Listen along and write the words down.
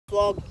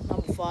Vlog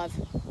number 5. What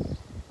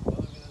are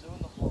we going to do in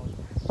the vlog?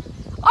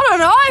 I don't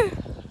know.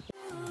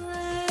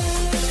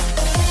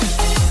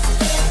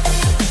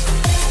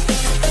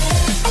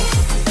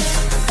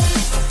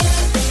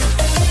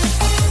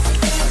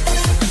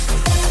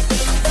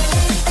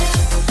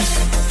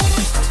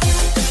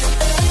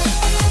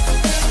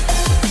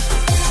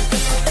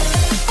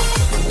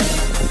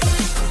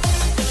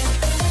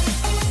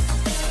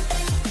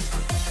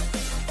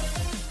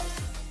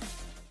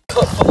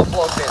 Clip for the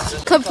vlog, Benson.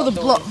 Clip for the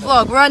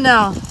vlog right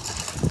now.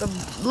 The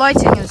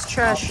lighting is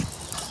trash.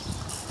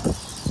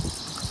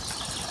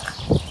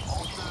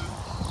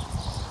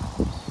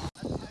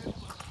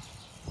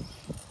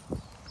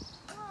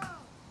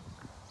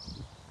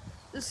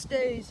 This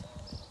stays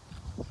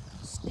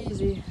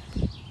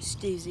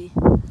steezy.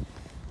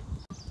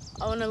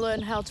 I want to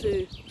learn how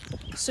to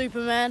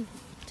Superman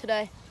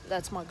today.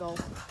 That's my goal.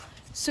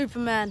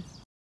 Superman.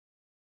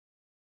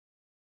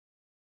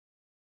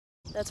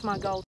 That's my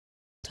goal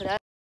today.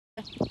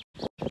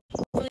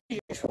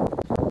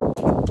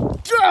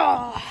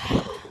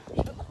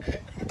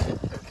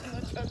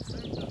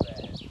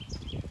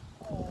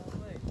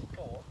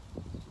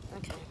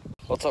 Okay.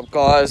 What's up,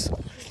 guys?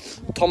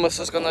 Thomas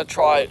is gonna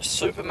try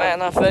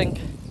Superman, I think.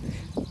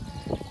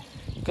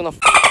 Gonna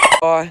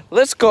try.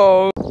 Let's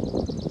go.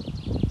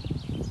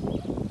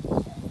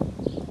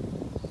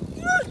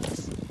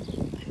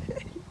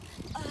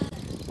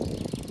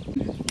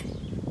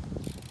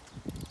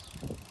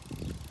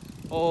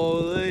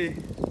 Holy.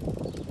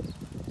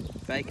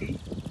 Fakey?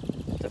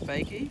 It's a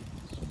fakey?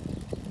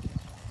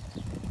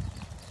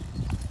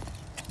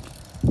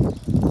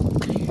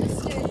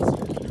 This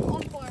is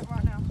on fire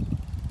right now.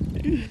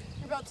 You're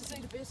about to see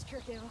the best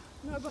trick ever.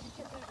 Nobody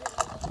can do this.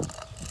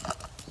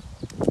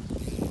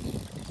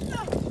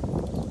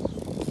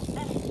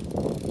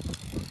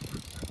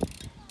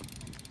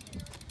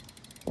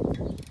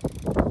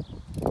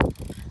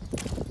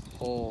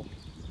 Oh.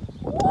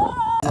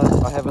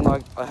 No, I have an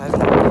idea.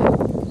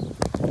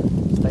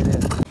 Stay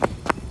there.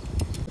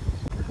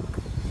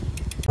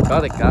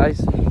 Got it,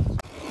 guys.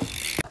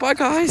 Bye,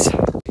 guys.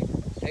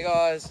 Hey,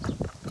 guys.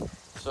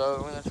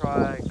 So we're gonna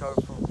try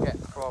get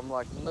from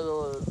like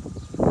middle of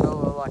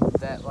like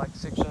that like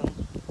section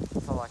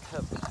to like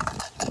hip.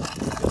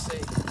 You'll see.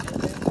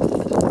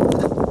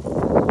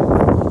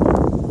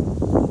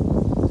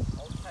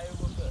 Okay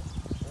with it.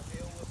 We'll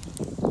deal with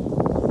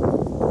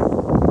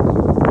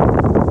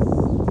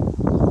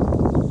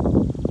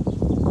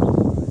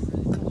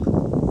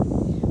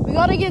it. We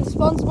gotta get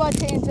sponsored by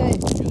TNT.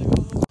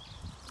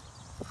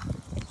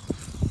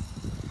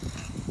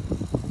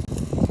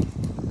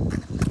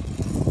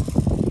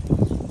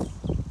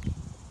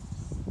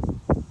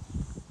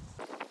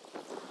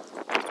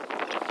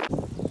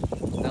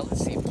 Now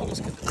let's see if Thomas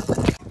can do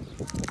it.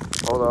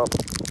 Hold up.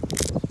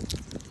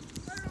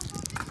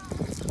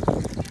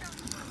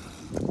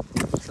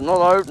 It's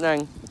not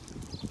opening.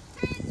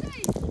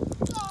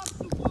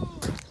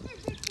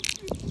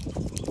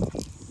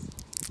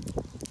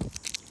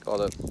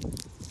 Got it.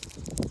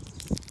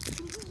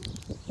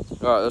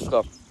 Alright, let's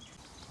go.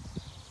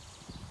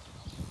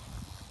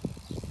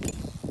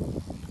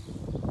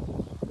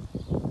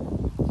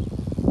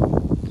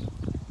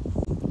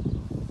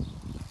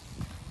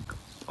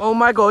 Oh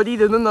my god, he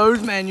didn't know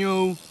his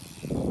manual.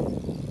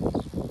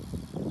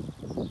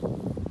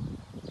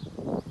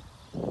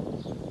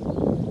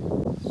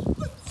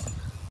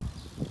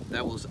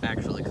 That was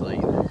actually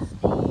clean.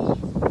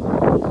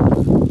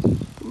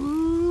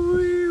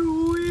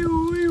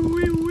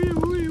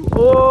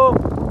 Oh,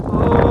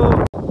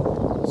 oh.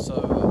 So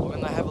we're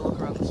gonna have a look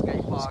around the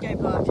skate park. And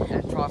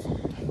try for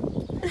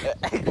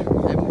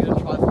and we're gonna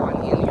try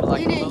finding any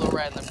like little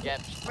random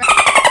gaps. We're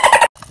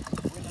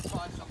gonna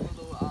try some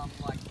little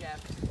like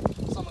gaps.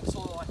 Something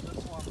sort of like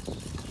this one.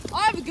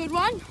 I have a good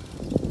one.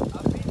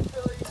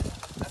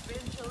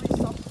 Eventually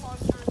sometime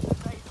during the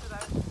day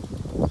today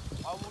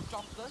I will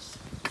jump this.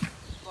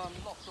 But I'm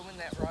not doing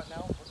that right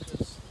now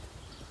because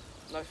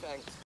no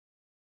thanks.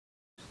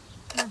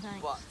 No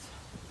thanks. But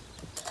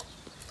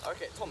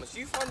okay, Thomas,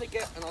 you find the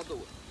gap and I'll do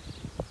it.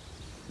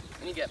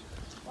 Any gap.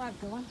 I have a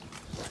good one.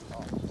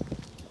 Oh.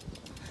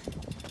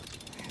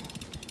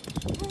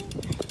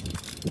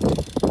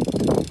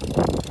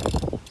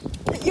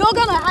 You're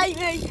gonna hate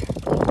me,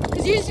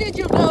 because you said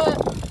you'll do it.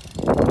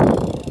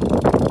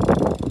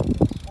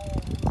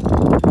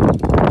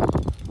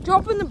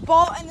 Drop in the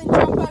bolt and then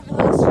jump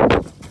over this.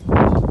 Can I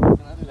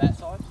do that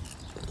side?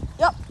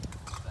 Yep.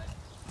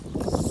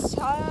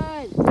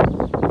 Side.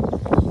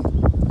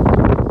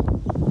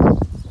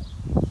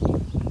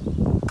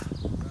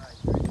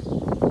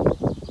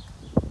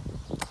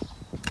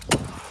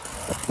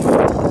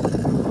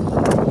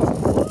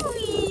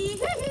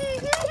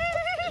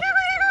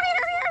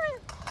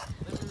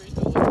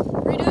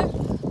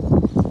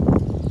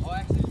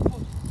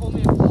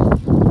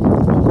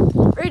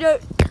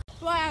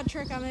 Flyout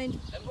trick, I mean.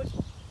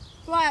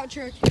 Flyout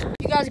trick.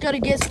 You guys gotta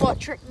guess what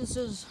trick this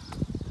is.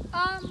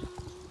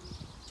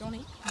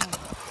 Johnny? No.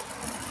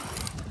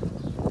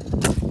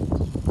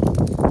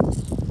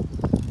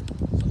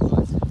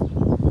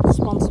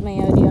 Sponsor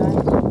me, ODI.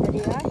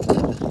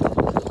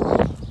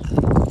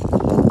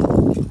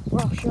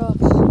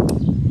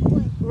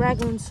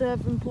 Raglan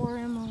Surf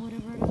Emporium or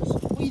whatever it is.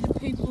 We the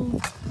people.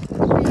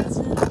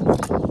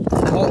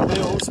 Hot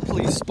Wheels,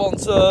 please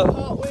sponsor.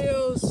 Hot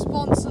Wheels,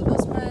 sponsor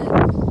this man.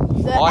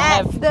 I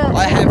have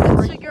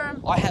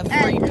Instagram. I have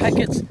 3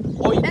 packets.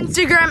 Oi.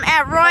 Instagram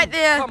at right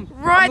there. Come.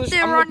 Right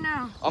there right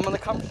now. I'm gonna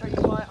come show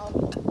you my Hot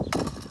Wheels.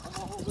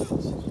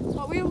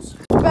 Hot Wheels.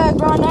 Bag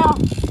right now.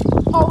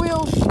 Hot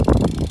Wheels.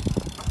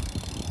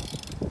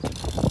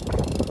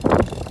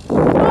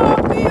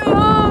 Hot Wheels.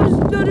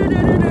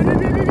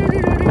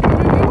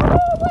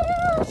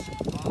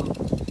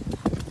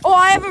 Oh,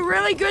 I have a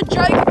really good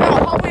joke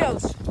about Hot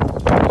Wheels.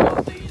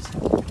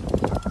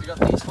 You got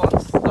these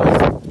ones.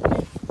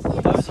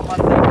 Those are my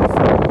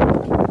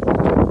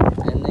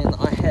favorite. And then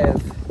I have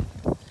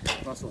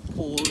Russell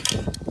Paul,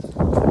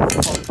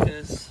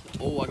 Focus.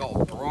 Oh, I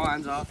got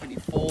Brian's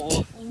R34.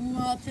 Oh,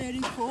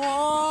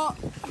 R34.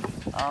 Do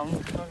I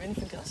have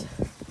anything else?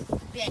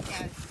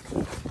 Becco.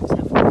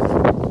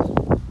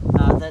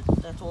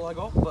 That's all I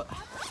got, but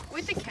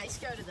Where'd the case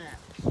go to that?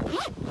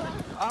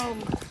 Oh,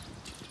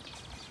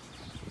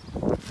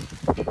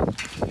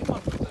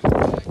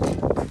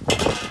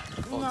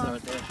 it's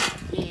right there.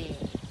 Yeah.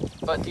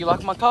 But do you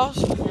like my cars?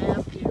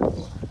 Yeah,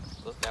 beautiful.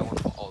 Look, that one.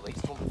 Oh,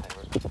 these are my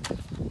favorite.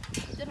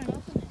 Did I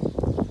open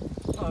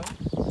No,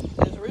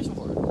 there's a reason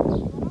for it.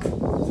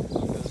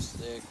 Because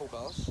they're cool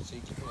cars, so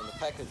you keep them in the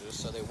packages,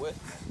 so they're worth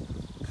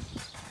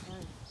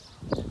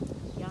it.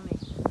 Yummy.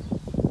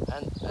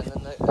 And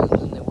then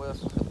they're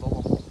worth like $1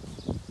 more.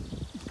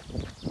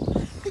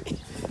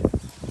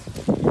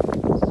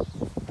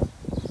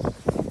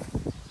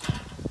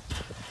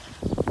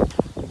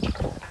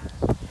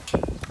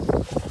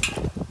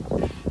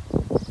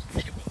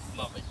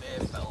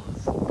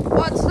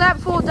 What's that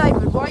for,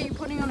 David? Why are you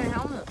putting on a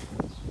helmet?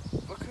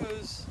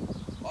 Because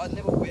I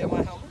never wear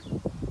my helmet.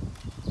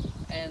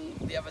 And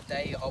the other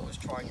day I was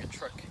trying a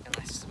trick and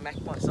I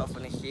smacked myself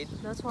in the head.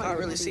 That's why. Can't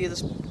really see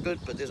this good,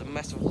 but there's a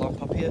massive lump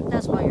up here.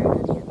 That's why you're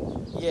an idiot.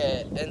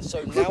 Yeah, and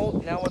so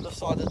now I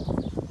decided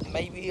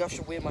maybe I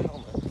should wear my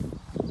helmet.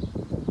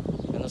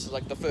 And this is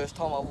like the first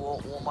time I've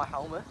wore my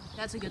helmet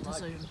That's a good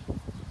decision.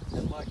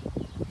 in like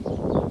 4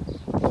 or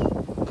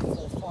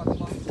 5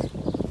 months.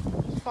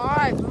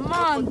 5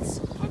 months.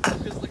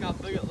 Because look how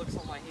big it looks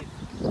on my head.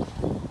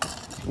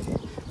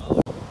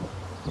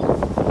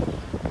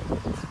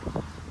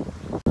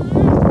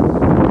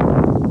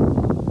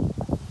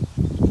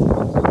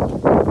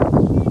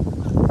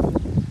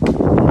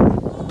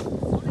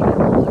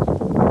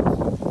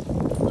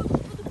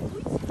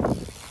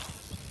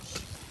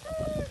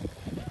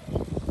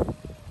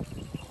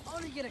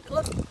 Get a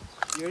clip.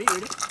 You ready?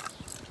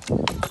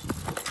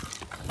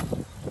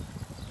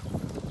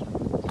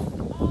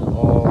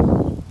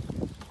 Oh.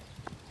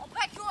 I'll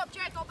back you up,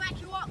 Jack. I'll back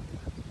you up.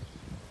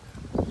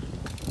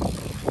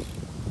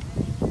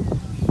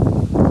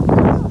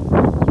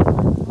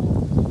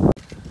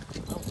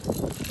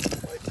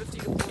 Wait, 50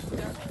 to 40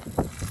 down.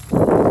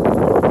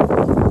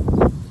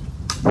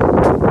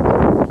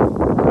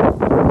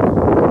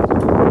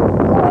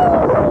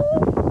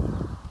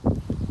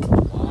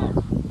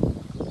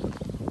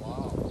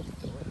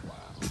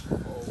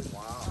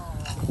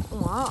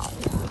 Wow.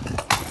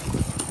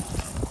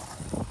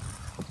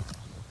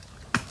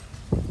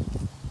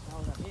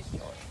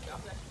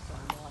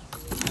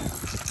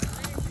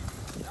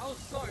 That was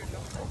so nice.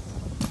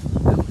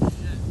 That was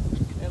shit.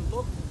 It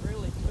looked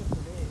really good to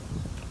me.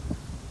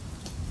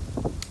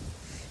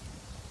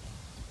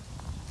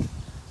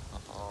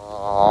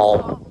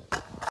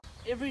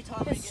 Every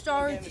time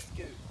Historic I get to the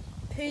game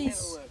of piece.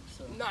 Scoot.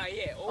 No,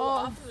 yeah,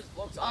 all half of his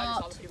vlogs I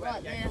just other people right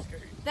at the game there. of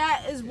Scoot.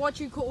 That is what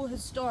you call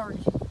historic.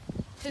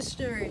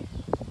 History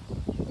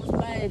was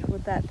made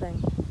with that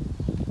thing.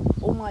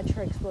 All my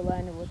tricks were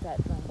landed with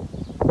that thing.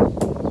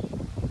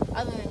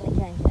 Other than the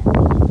can.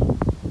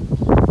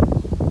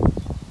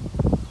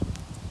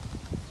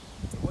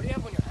 What do you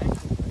have on your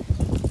ankle?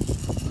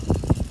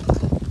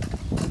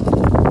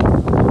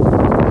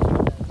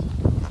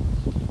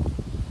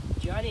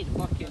 Do I need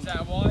fucking... Is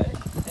that why?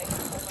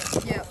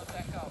 Yeah.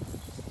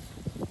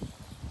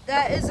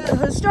 That is a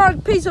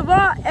historic piece of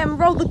art, and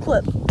roll the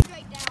clip.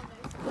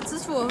 What's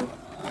this for?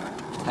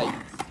 Tape.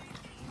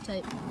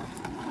 Tape.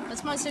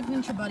 That's my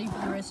signature buddy for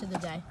the rest of the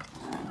day.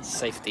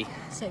 Safety.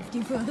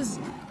 Safety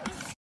first.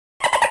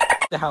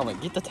 The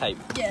helmet, get the tape.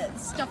 Yeah,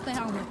 stuff the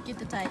helmet, get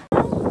the tape.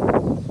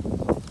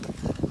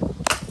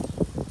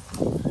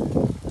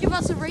 Give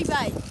us a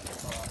rebate.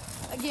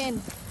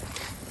 Again.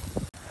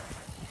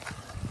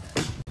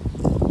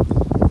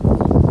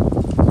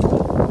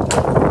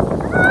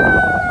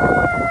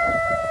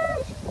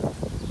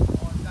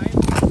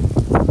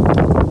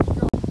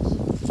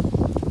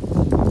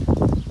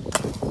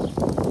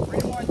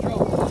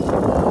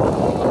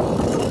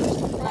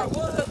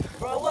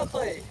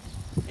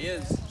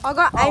 I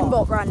got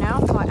aimbot right now.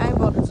 My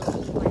aimbot is a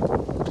full length.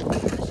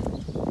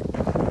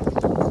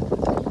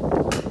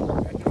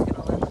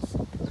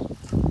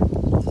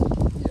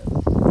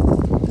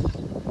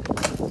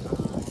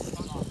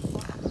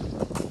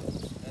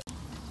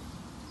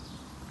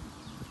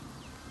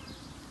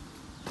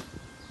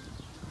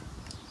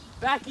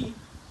 Becky!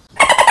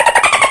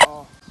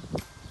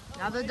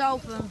 Another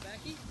dolphin.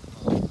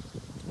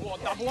 Oh,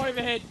 double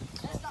overhead.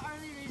 That's the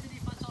only reason he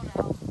puts on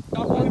help.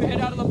 Double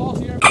overhead out of the box.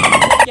 You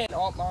don't again.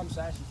 Oh, mom,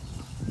 sash.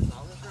 No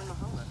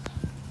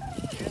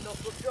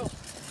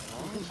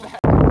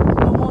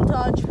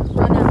montage.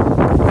 Run out.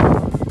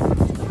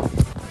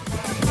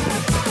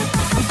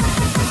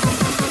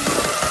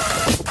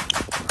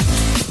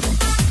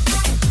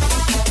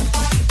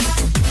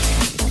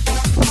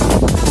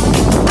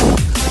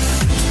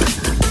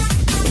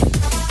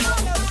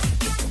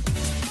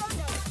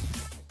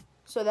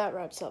 So that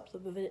wraps up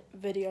the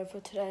video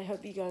for today.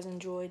 Hope you guys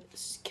enjoyed.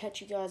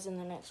 Catch you guys in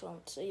the next one.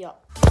 See ya.